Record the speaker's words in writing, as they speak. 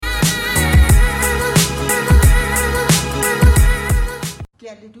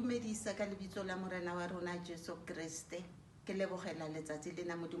a le dumedisa ka lebitso la morena wa rona Jesu Kriste. Ke lebogela letsatsi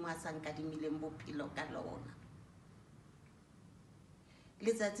lena Modimo a sa nkadimileng bophelo ka lona.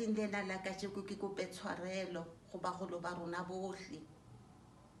 Letsatsing lena la kajeko ke kope tshwarelo go bagolo ba rona bohle.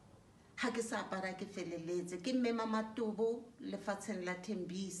 Ha ke sa apara ke feleletse ke mme Mama Tubo lefatsheng la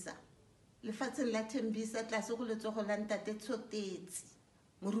Thembisa. Lefatsheng la Thembisa tlase go letsogo la Ntate Tshotetsi,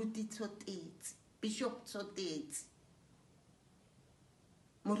 Moruti Tshotetsi, Bishop Tshotetsi.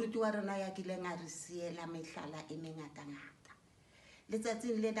 Moruti wa rona ya kileng a re siela mehlala e mengata-ngata.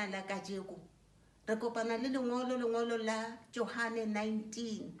 Letsatsing lena la kajeko re kopana le lengolo la Johane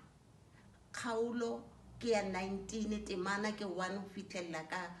 19. Kgaolo ke ya 19, temana ke 1 ho fitlhella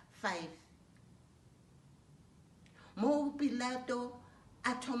ka 5. Mo Pilato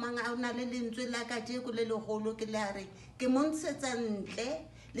a thomang a na le lentswe la kajeko le legolo ke la re ke montshetsa ntle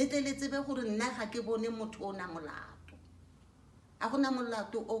le tle le tsebe gore nna ga ke bone motho ona molato. A gona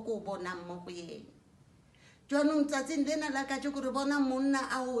molato o ko bonang mo go yena. Jwanong tsatsing lena la kajeko re bona monna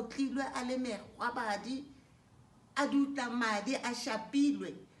a otlilwe a le megwabadi a dutla madi a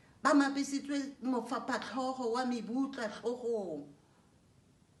shapilwe ba mapesitswe mofaphatlhogo wa mebutla tlhogong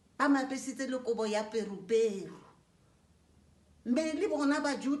ba mapesitse le kobo ya peruperu. Mme le bona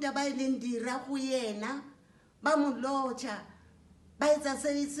ba Juda ba ileng dira go yena ba molotša ba etsa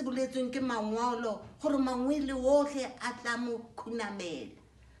se boletsweng ke mangolo gore mangwele otlhe a tla mo khunamela.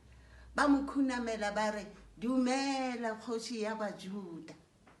 Ba mo khunamela ba re dumela kgoši ya Bajuda.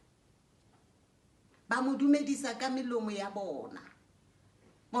 Ba mo dumedisa ka melomo ya bona.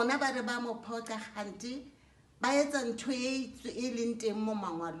 Bona ba re ba mo phoqa kganti ba etsa ntho e leng teng mo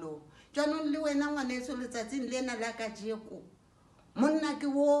mangwalong. Jwanong le wena ngwaneso letsatsing lena la kajeko monna ke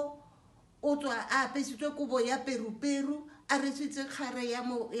wo o tswa a apesitswe kobo ya peruperu a resitse kgare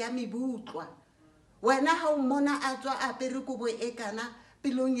ya mebutlwa. Wena ha o mmona a tswa a apere kobo e kana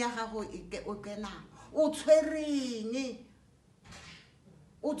pelong ya gago o kenang o tshwereng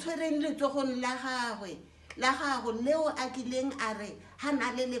letsogong la gago leo a kileng a re ha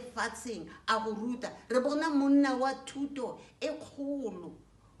na le lefatsheng a go ruta. Re bona monna wa thuto e kgolo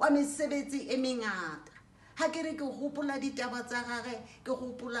wa mesebetsi e mengata. Ha ke re ke gopola ditaba tsa gage ke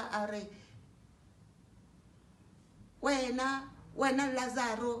gopola a re wena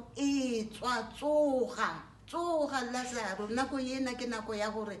Lazaro e tsoga Lazaro. Nako yena ke nako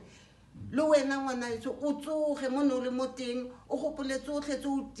ya gore le wena ngwana etso o tsoge mo no le mo teng o gopole tsotlhe tse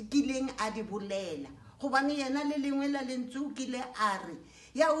o kileng a di bolela. Gobane yena le lengwe la lentswe o kile a re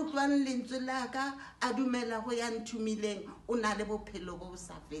ya utlwang lentswe la ka a dumela go ya nthumileng o na le bophelo bo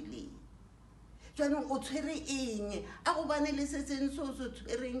sa feleng. Jwanong o tshwere eng a go bane le se seng se o se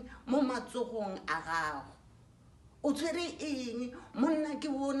tshwereng mo matsogong a gago? O tshwere eng? Monna ke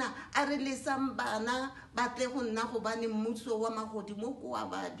wona a re lesang bana ba tle go nna go bane mmuso wa magodimo ko wa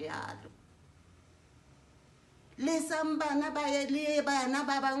ba jalo. Lesang bana ba le bana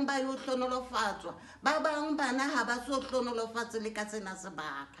ba bang ba yo hlonolofatswa, ba bang bana ha ba so hlonolofatse le ka tsena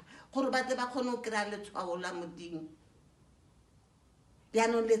sebaka gore ba tle ba kgone go kry-a letshwao la Modimo.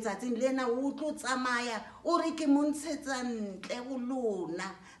 Yaanong letsatsing lena o tlo tsamaya o re ke montshetsa ntle go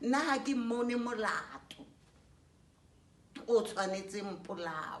lona, nna ha ke mmone molato o tshwanetseng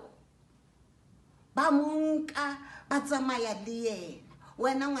polao. Ba monka ba tsamaya le yena.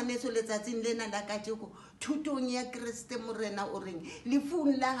 Wena ngwaneso letsatsing lena la kajeko thutong ya Kriste morena o reng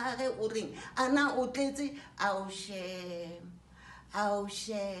lefung la gage o reng ana o tletse ao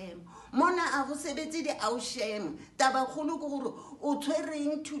shem mona a go sebetse di ao shem. Taba kgolo ke gore o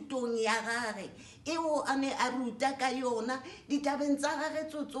tshwereng thutong ya gage eo a ne a ruta ka yona ditabeng tsa gage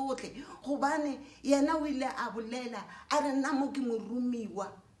tsotsotlhe. Gobane yena o ile a bolela a re nna mo ke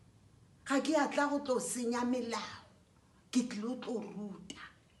morumiwa ga ke a tla go tlo senya melao, ke tlo tlo ruta,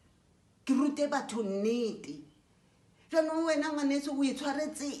 ke rute batho nnete. Jwanong wena ngwaneso o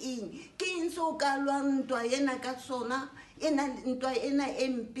itshwaretse eng? Ke eng se o ka lwang ntwa ena ka sona? Ntwa ena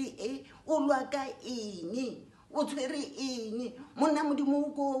empe e o lwa ka eng? O tshwere eng? Monna Modimo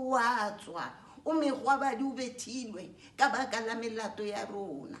o ko wa tswa o megwabadi o bethilwe ka baka la melato ya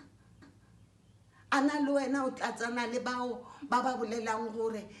rona. Ana le wena o tlatsana le bao ba ba bolelang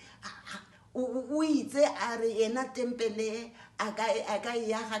gore o itse a re yena tempele a ka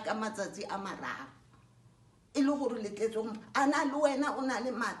yaga ka matsatsi a mararo e le gore letletsong ana le wena o na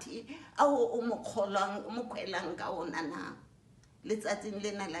le mathi ao o mo kgwelang ka ona na? Letsatsing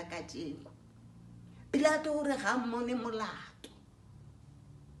lena la kajeko Pilato o re ga mmone molato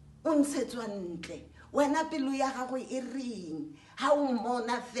o ntshetswa ntle. Wena pelo ya gago e reng ha o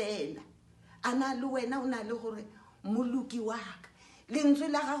mmona fela? Ana le wena o na le gore moluki wa ka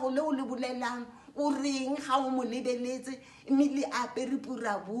lentswe la gago le o le bolelang o reng ga o mo lebeletse mmele apere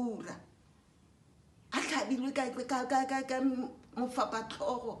purabura a tlhabilwe ka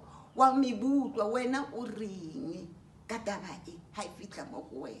mofapatlhogo wa mebutwa wena o reng ka taba e ha e fitlha mo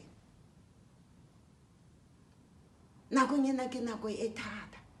go wena nakong ena ke nako e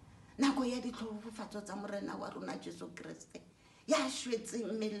thata nako ya ditlhobofatso tsa morena wa rona Jesu Kriste ya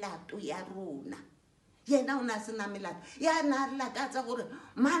shwetseng melato ya rona yena o na sena melato ya na lakatsa gore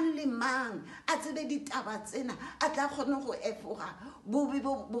mang le mang a tsebe ditaba tsena a tla kgone go efoga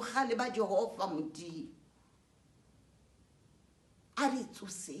bogale ba Jehova Modimo a re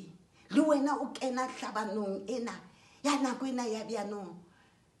tsoseng le wena o kena hlabanong ena ya nako ena ya bjanong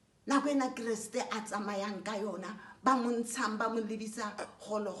nako ena Kriste a tsamayang ka yona ba mo ntshang ba mo lebisa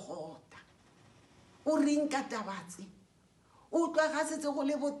gologota o reng ka tabatse o tla ga setse go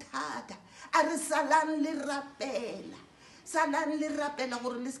le bothata a re salang le rapela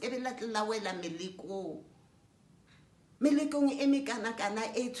gore le sekebe la tla wela melekong e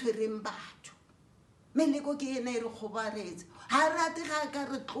mekana-kana e tshwereng batho meleko ke ena e re kgobaretse ha rate ga ka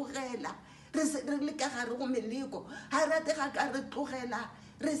re tlogela re le ka gare go meleko ha rate ga ka re tlogela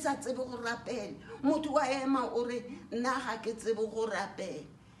re sa tsebe go rapela motho wa ema o re nna ga ke tsebe go rapela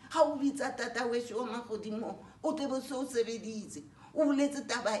ga o bitsa tata wešo o magodimo o tebe se o sebeditse o boletse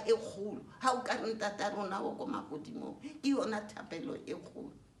taba e kgolo ga o ka reng tata rona o ko magodimo ke yona thapelo e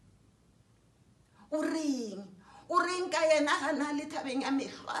kgolo o reng ka yena ga na le thabeng ya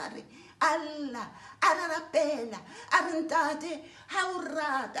mehlware alla a re rapela a re ntate ga o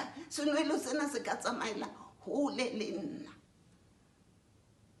rata senwelo sena se ka tsamaela hole le nna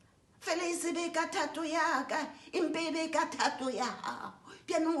fela e sebe ka thato yaka empe e be ka thato ya gago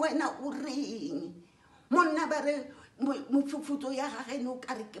bjanong wena o reng monna ba re mofufutso ya gage o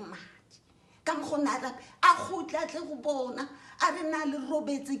ka re ke madi ka mogona rape a gotlatle go bona a re na le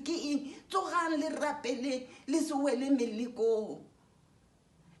robetse ke eng tsogang le rapele le se wele melekong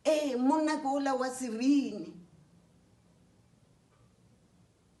monna ke ola wa Serene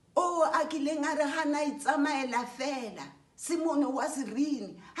o a kileng a re ga na e tsamaela fela Simone wa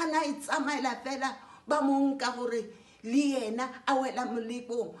Serene ga na e tsamaela fela ba monka gore le yena a wela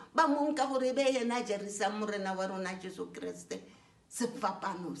molekong ba monka gore be yena jerisa morena wa rona Jesu Kriste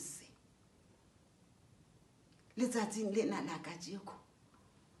sefapano se letsatsing lena la kajeko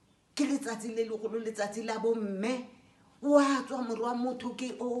ke letsatsi le legolo letsatsi la bomme wa tswa morwa motho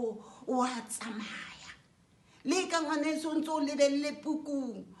ke o a tsamaya le ka ngwaneso ntse o lebelle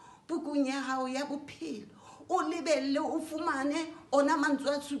pukung ya hao ya bophelo o lebelle o fumane ona mantswe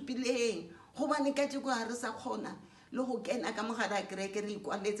a supileng gobane ka tšeko ga re sa kgona le go kena ka mogara kereke re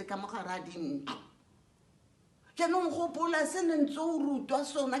ikwaletse ka mogara dintlo jaanong gopola se ne ntse o rutwa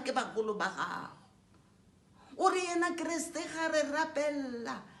sona ke bagolo ba gago o re yena Kriste ga re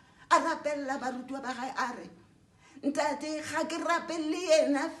a rapella barutwa ba gae a re ntate ga ke rapelle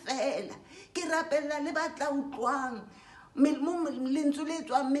yena fela ke rapella le ba tla utlwang lentswe le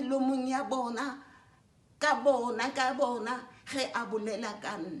tswang melomong ya bona ka bona ge a bolela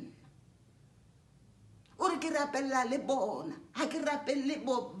ka nna o re ke rapella le bona ga ke rapelle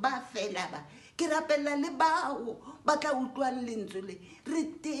ba fela ba ke rapella le bao ba tla utlwang lentswe le re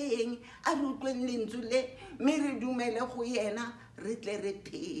teng a re utlweng lentswe le mme re dumele go yena re tle re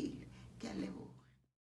phele ke a leboga